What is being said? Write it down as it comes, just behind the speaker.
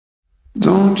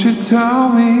Don't you tell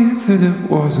me that it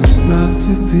wasn't meant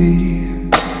to be.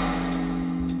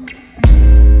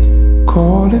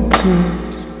 Call it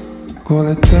quits, call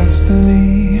it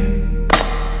destiny.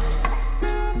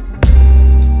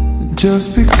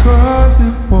 Just because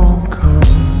it won't come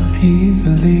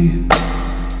easily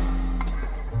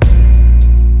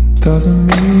doesn't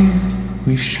mean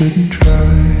we shouldn't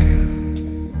try.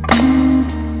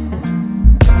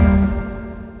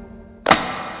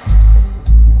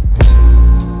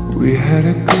 We had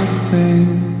a good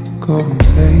thing going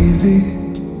lately.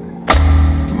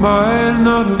 Might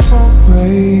not have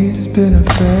always been a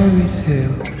fairy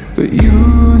tale, but you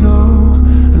know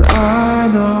and I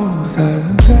know that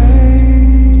they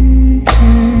ain't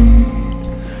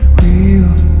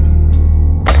real.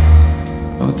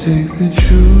 I'll take the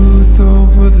truth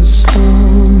over the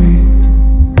story.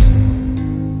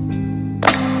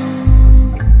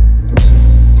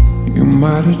 You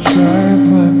might have tried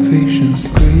my patience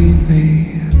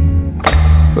lately,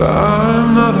 but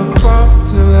I'm not about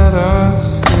to let us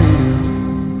fail.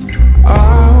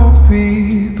 I'll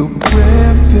be the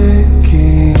wind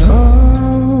picking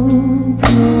up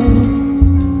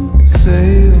your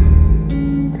sail.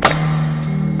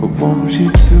 But won't you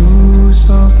do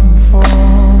something for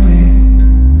me?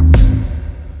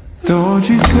 Don't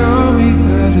you tell me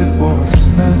that it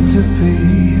wasn't meant to be.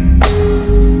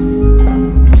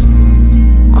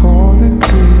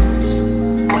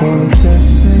 Call it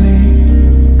destiny.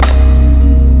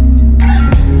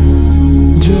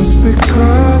 Just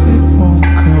because it won't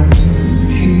come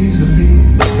easily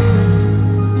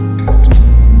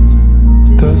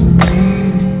doesn't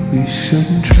mean we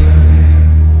shouldn't try.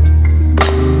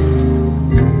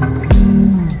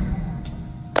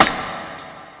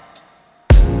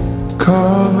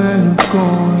 Coming and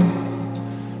going,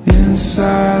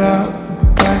 inside out,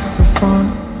 back to front,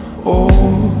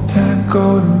 old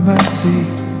tangled and messy.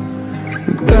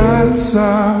 That's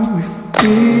how we've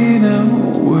been and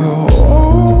we'll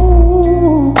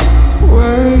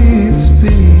always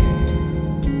be.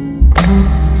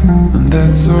 And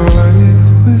that's alright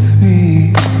with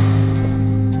me.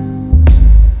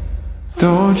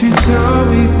 Don't you tell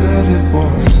me that it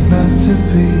wasn't meant to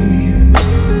be.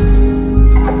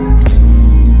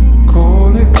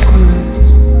 Call it quits,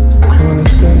 call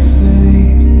it destiny.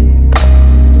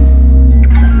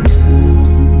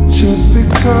 Just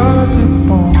because it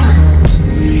won't come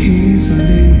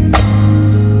easily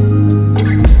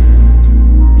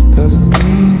doesn't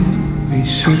mean we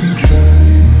shouldn't try.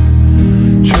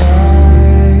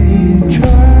 Try,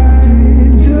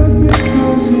 just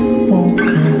because it won't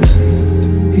come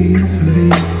easily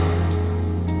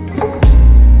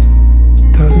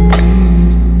doesn't mean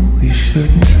we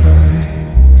shouldn't try.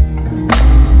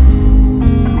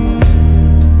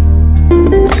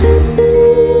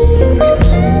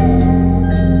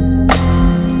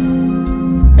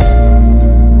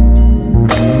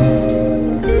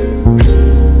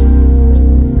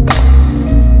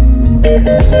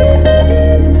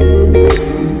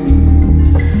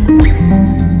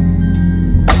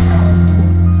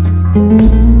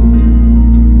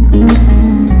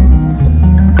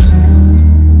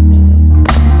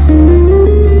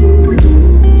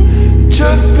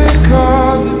 Just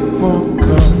because it won't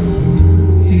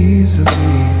come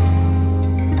easily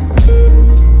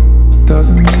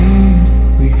doesn't mean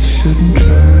we shouldn't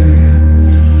try.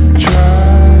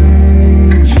 Try,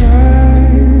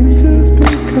 just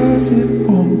because it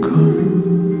won't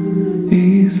come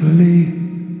easily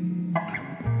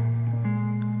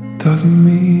doesn't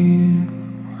mean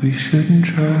we shouldn't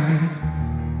try.